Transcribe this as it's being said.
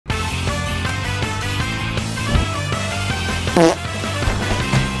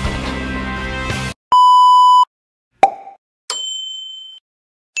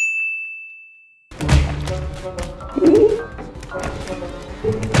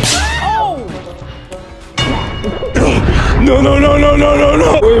No, no, no, no, no, no,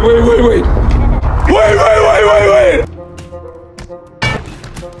 no. Wait, wait, wait, wait. Wait, wait, wait, wait, wait.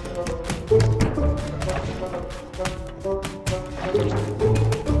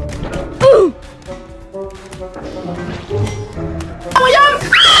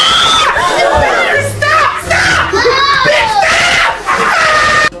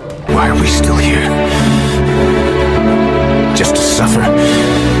 Why are we still here? Just to suffer?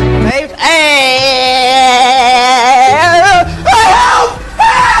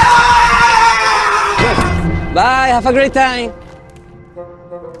 Bye, have a great time.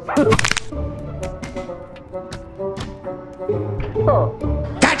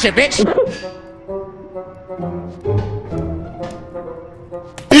 Gotcha, bitch!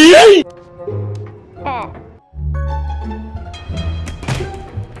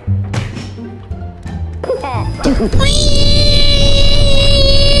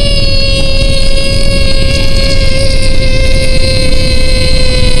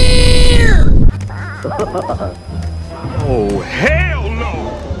 Oh, hell no!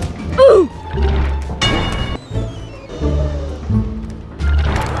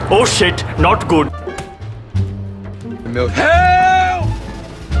 Oh shit, not good. Help!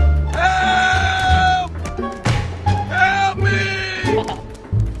 Help! Help me!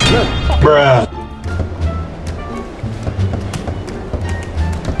 Bruh.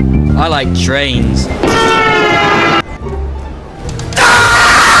 I like trains.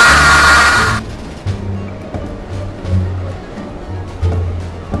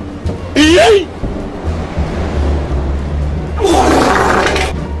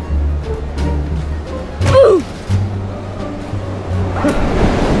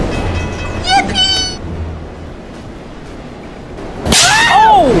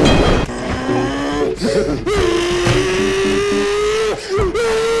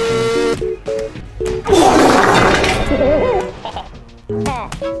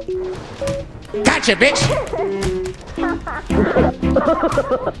 Gotcha, bitch!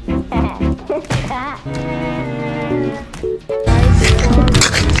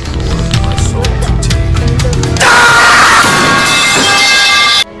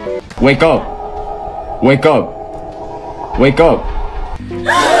 Wake up! Wake up! Wake up!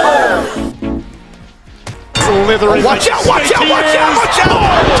 Slithering. Watch out! Watch out! Watch out! Watch out!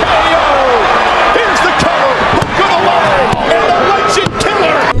 KO! Here's the cover! Hook of the line! And the legend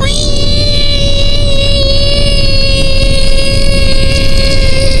killer!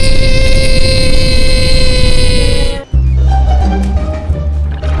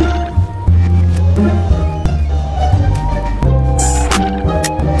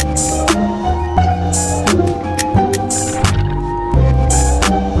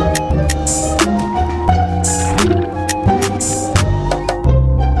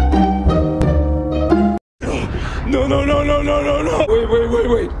 No, no, no, no, no, no, no. Wait, wait, wait,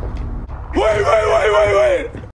 wait. Wait, wait, wait, wait, wait.